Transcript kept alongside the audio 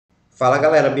Fala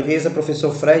galera, beleza?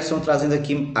 Professor Freedson trazendo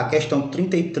aqui a questão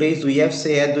 33 do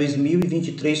IFCE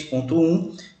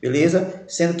 2023.1, beleza?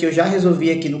 Sendo que eu já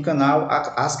resolvi aqui no canal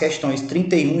as questões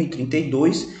 31 e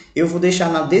 32. Eu vou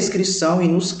deixar na descrição e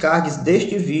nos cards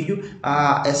deste vídeo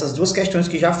essas duas questões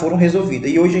que já foram resolvidas.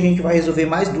 E hoje a gente vai resolver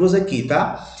mais duas aqui,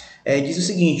 tá? Diz o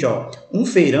seguinte, ó: um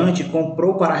feirante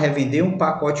comprou para revender um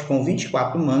pacote com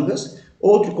 24 mangas,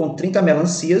 outro com 30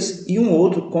 melancias e um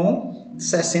outro com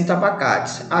 60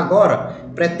 abacates. Agora,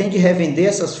 pretende revender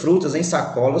essas frutas em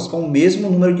sacolas com o mesmo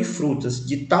número de frutas,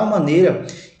 de tal maneira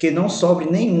que não sobre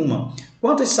nenhuma.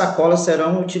 Quantas sacolas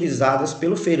serão utilizadas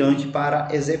pelo feirante para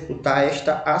executar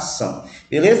esta ação?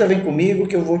 Beleza? Vem comigo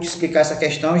que eu vou te explicar essa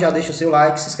questão. Já deixa o seu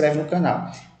like, se inscreve no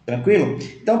canal. Tranquilo?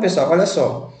 Então, pessoal, olha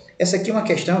só. Essa aqui é uma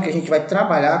questão que a gente vai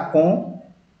trabalhar com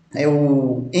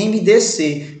o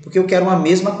MDC, porque eu quero uma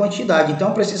mesma quantidade. Então,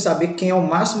 eu preciso saber quem é o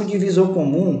máximo divisor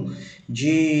comum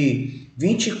de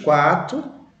 24,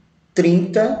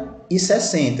 30 e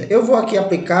 60. Eu vou aqui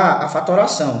aplicar a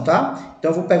fatoração, tá?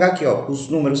 Então, eu vou pegar aqui, ó, os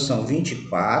números são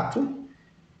 24,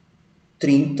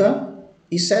 30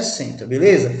 e 60,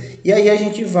 beleza? E aí a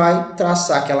gente vai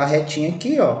traçar aquela retinha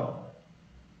aqui, ó,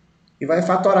 e vai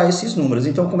fatorar esses números.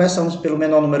 Então, começamos pelo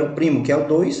menor número primo, que é o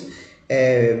 2.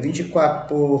 24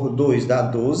 por 2 dá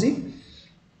 12.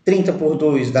 30 por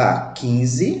 2 dá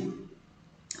 15.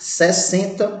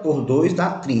 60 por 2 dá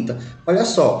 30. Olha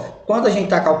só, quando a gente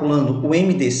está calculando o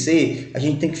MDC, a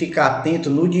gente tem que ficar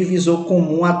atento no divisor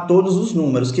comum a todos os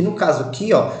números, que no caso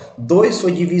aqui, ó, 2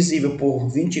 foi divisível por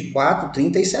 24,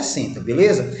 30 e 60,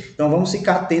 beleza? Então, vamos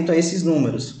ficar atento a esses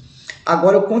números.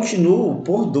 Agora, eu continuo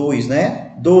por 2,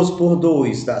 né? 12 por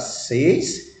 2 dá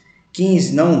 6.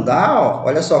 15 não dá, ó.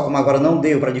 Olha só como agora não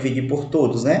deu para dividir por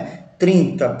todos, né?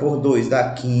 30 por 2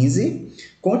 dá 15.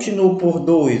 Continuo por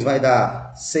 2, vai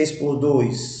dar 6 por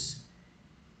 2,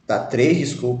 dá 3,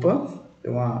 desculpa.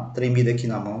 Deu uma tremida aqui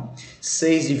na mão.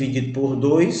 6 dividido por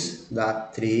 2 dá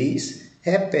 3.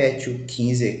 Repete o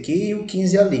 15 aqui e o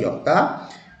 15 ali, ó, tá?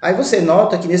 Aí você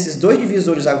nota que nesses dois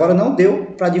divisores agora não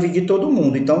deu para dividir todo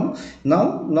mundo, então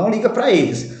não liga para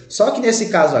eles. Só que nesse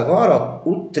caso agora, ó,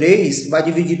 o 3 vai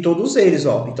dividir todos eles,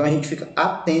 ó. Então a gente fica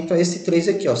atento a esse 3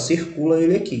 aqui, ó, circula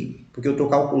ele aqui, porque eu estou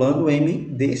calculando o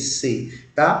MDC,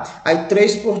 tá? Aí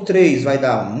 3 por 3 vai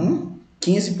dar 1,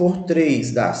 15 por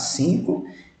 3 dá 5,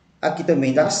 aqui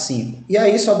também dá 5. E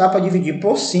aí só dá para dividir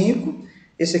por 5,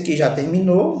 esse aqui já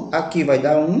terminou, aqui vai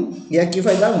dar 1 e aqui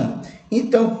vai dar 1.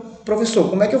 Então, professor,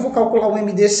 como é que eu vou calcular o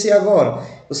MDC agora?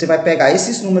 Você vai pegar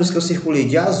esses números que eu circulei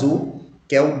de azul,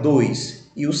 que é o 2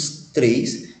 e os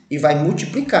 3, e vai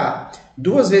multiplicar.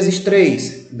 2 vezes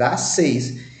 3 dá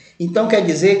 6. Então, quer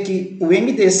dizer que o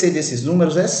MDC desses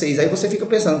números é 6. Aí você fica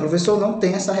pensando, professor, não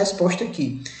tem essa resposta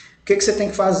aqui. O que você tem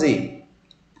que fazer?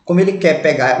 Como ele quer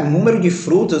pegar o número de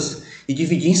frutas e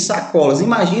dividir em sacolas.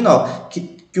 Imagina, ó,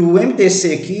 que o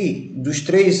MDC aqui dos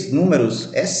 3 números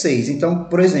é 6. Então,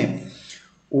 por exemplo,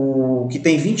 o que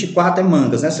tem 24 é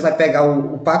mangas, né? Você vai pegar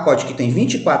o pacote que tem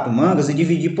 24 mangas e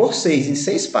dividir por 6, em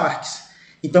 6 partes.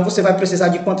 Então, você vai precisar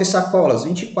de quantas sacolas?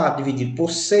 24 dividido por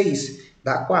 6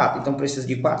 dá 4. Então, precisa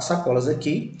de 4 sacolas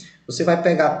aqui. Você vai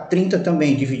pegar 30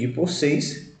 também e dividir por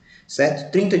 6,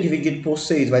 certo? 30 dividido por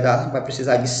 6 vai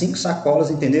precisar de 5 sacolas,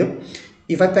 entendeu?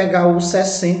 E vai pegar o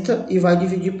 60 e vai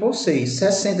dividir por 6.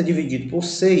 60 dividido por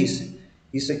 6,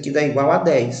 isso aqui dá igual a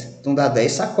 10. Então, dá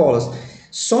 10 sacolas.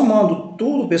 Somando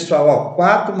tudo, pessoal, ó,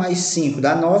 4 mais 5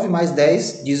 dá 9, mais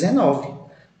 10, 19.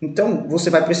 Então, você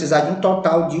vai precisar de um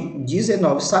total de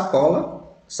 19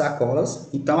 sacolas.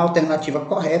 Então, a alternativa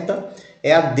correta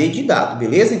é a D de dado,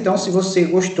 beleza? Então, se você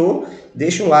gostou,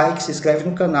 deixa o like, se inscreve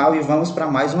no canal e vamos para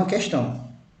mais uma questão.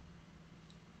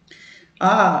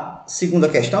 A segunda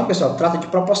questão, pessoal, trata de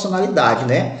proporcionalidade,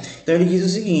 né? Então, ele diz o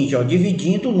seguinte, ó: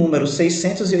 dividindo o número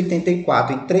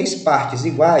 684 em 3 partes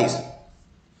iguais,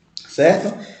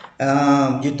 certo?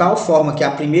 De tal forma que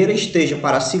a primeira esteja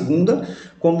para a segunda,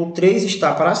 como o 3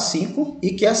 está para a 5,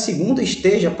 e que a segunda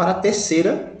esteja para a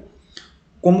terceira,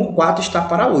 como o 4 está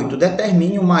para a 8.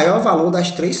 Determine o maior valor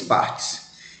das 3 partes.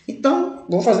 Então,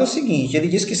 vou fazer o seguinte, ele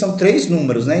diz que são 3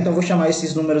 números, né? Então, vou chamar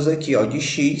esses números aqui, ó, de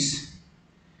X,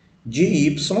 de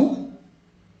Y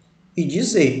e de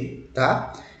Z,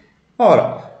 tá?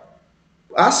 Ora,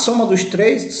 a soma dos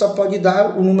 3 só pode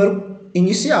dar o número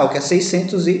inicial, que é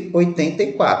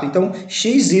 684. Então,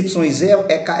 x, y e z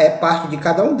é parte de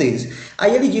cada um deles.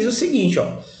 Aí ele diz o seguinte,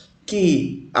 ó,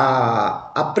 que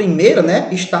a primeira, né,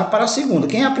 está para a segunda.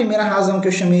 Quem é a primeira razão que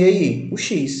eu chamei aí? O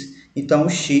x. Então, o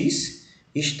x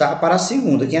está para a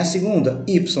segunda. Quem é a segunda?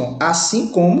 Y. Assim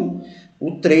como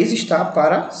o 3 está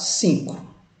para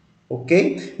 5.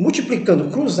 Ok? Multiplicando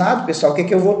cruzado, pessoal, o que é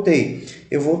que eu vou ter?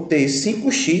 eu vou ter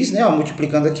 5x, né, ó,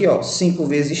 multiplicando aqui, ó, 5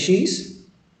 vezes x,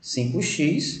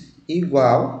 5x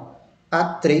igual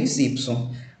a 3y.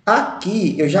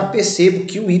 Aqui eu já percebo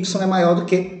que o y é maior do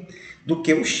que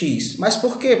o x. Mas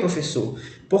por quê, professor?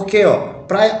 Porque, ó,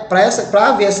 para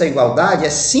haver essa igualdade, é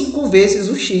 5 vezes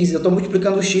o x. Eu estou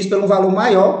multiplicando o x pelo valor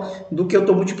maior do que eu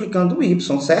estou multiplicando o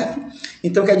y, certo?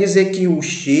 Então, quer dizer que o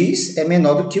x é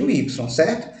menor do que o y,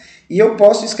 certo? E eu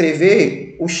posso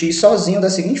escrever o x sozinho da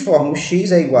seguinte forma. O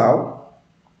x é igual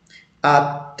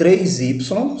a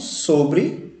 3y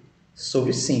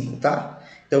sobre 5, tá?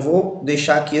 Então, eu vou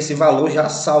deixar aqui esse valor já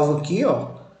salvo aqui, ó,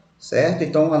 certo?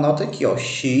 Então, anota aqui, ó,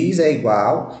 x é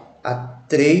igual a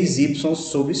 3y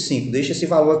sobre 5. Deixa esse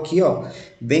valor aqui, ó,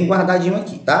 bem guardadinho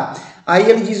aqui, tá? Aí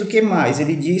ele diz o que mais?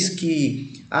 Ele diz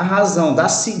que a razão da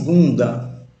segunda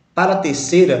para a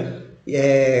terceira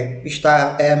é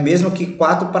a mesma que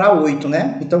 4 para 8,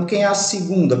 né? Então, quem é a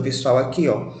segunda, pessoal? Aqui,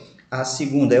 ó, a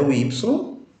segunda é o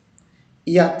y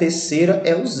e a terceira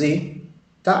é o z,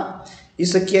 tá?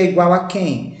 Isso aqui é igual a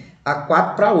quem? A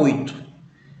 4 para 8.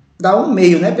 Dá 1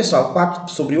 meio, né, pessoal?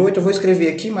 4 sobre 8, eu vou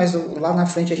escrever aqui, mas lá na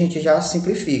frente a gente já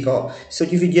simplifica, ó. Se eu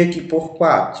dividir aqui por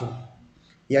 4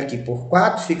 e aqui por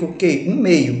 4, fica o quê? 1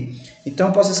 meio. Então,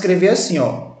 eu posso escrever assim,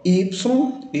 ó, y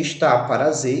está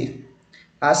para z,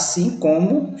 assim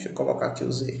como... Deixa eu colocar aqui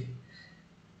o z.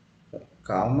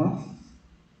 Calma.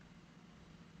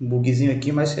 Um bugzinho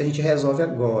aqui, mas que a gente resolve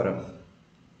agora.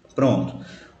 Pronto.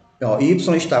 Ó, y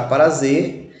está para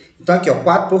z. Então, aqui, ó,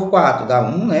 4 por 4 dá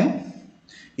 1, né?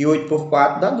 E 8 por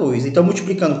 4 dá 2. Então,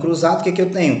 multiplicando cruzado, o que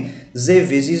eu tenho? Z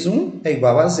vezes 1 é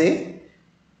igual a z.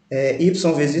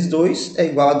 Y vezes 2 é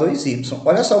igual a 2y.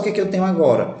 Olha só o que eu tenho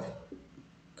agora.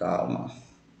 Calma.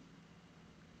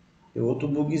 Tem outro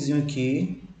bugzinho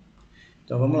aqui.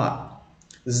 Então, vamos lá.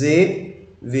 Z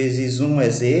vezes 1 é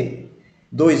z.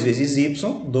 2 vezes y,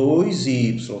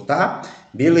 2y, tá?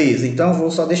 Beleza. Então, vou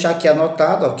só deixar aqui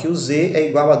anotado, ó, que o z é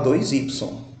igual a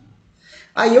 2y.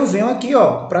 Aí eu venho aqui,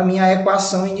 ó, para minha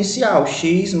equação inicial,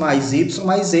 x mais y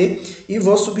mais z, e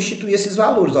vou substituir esses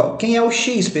valores, ó. Quem é o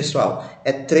x, pessoal?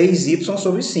 É 3y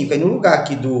sobre 5. Aí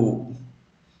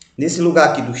nesse lugar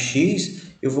aqui do x,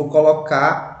 eu vou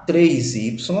colocar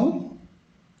 3y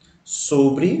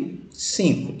sobre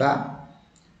 5, tá?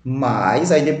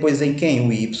 Mais, aí depois vem quem?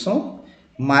 O y,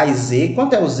 mais z.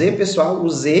 Quanto é o z, pessoal? O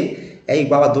z é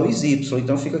igual a 2y,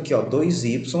 então fica aqui, ó,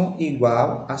 2y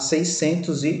igual a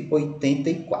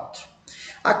 684.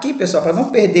 Aqui, pessoal, para não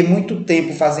perder muito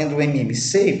tempo fazendo o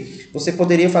MMC, você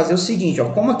poderia fazer o seguinte, ó,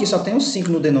 como aqui só tem um 5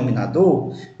 no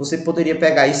denominador, você poderia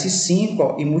pegar esse 5,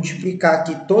 ó, e multiplicar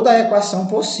aqui toda a equação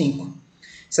por 5,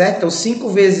 certo? Então, 5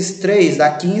 vezes 3 dá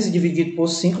 15, dividido por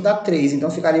 5 dá 3, então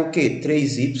ficaria o quê?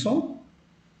 3y,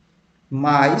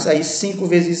 mais, aí 5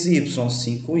 vezes y,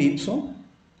 5y,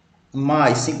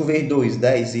 mais 5 vezes 2,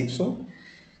 10y.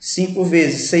 5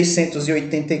 vezes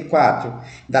 684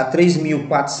 dá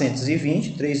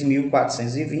 3.420.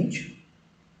 3.420.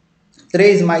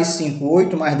 3 mais 5,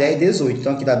 8, mais 10, 18.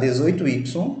 Então, aqui dá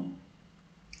 18y,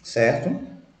 certo?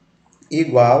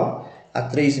 Igual a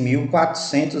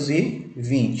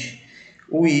 3.420.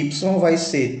 O y vai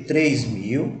ser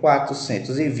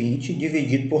 3.420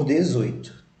 dividido por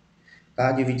 18.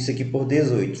 Tá? Divide isso aqui por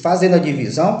 18. Fazendo a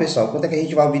divisão, pessoal, quanto é que a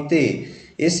gente vai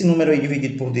obter? Esse número aí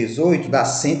dividido por 18 dá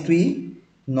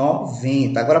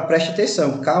 190. Agora preste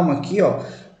atenção, calma aqui, ó,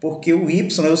 porque o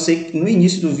y, eu sei que no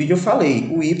início do vídeo eu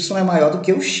falei, o y é maior do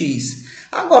que o x.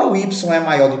 Agora o y é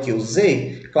maior do que o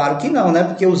z? Claro que não, né?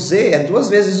 Porque o z é 2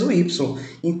 vezes o y.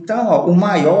 Então, ó, o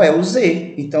maior é o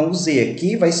z. Então, o z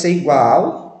aqui vai ser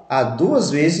igual a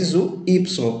 2 vezes o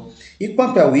y. E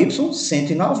quanto é o y?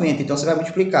 190. Então, você vai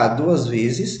multiplicar 2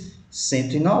 vezes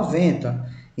 190.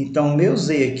 Então, o meu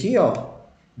z aqui, ó,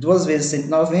 2 vezes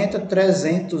 190,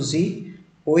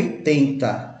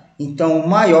 380. Então, o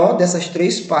maior dessas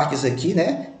três partes aqui,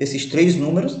 né, desses três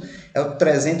números, é o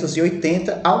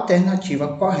 380, alternativa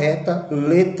correta,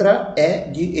 letra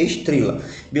E de estrela.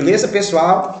 Beleza,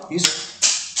 pessoal?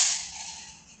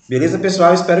 Beleza,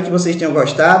 pessoal? Espero que vocês tenham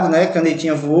gostado, né?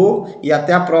 Canetinha voou e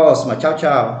até a próxima. Tchau,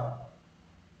 tchau.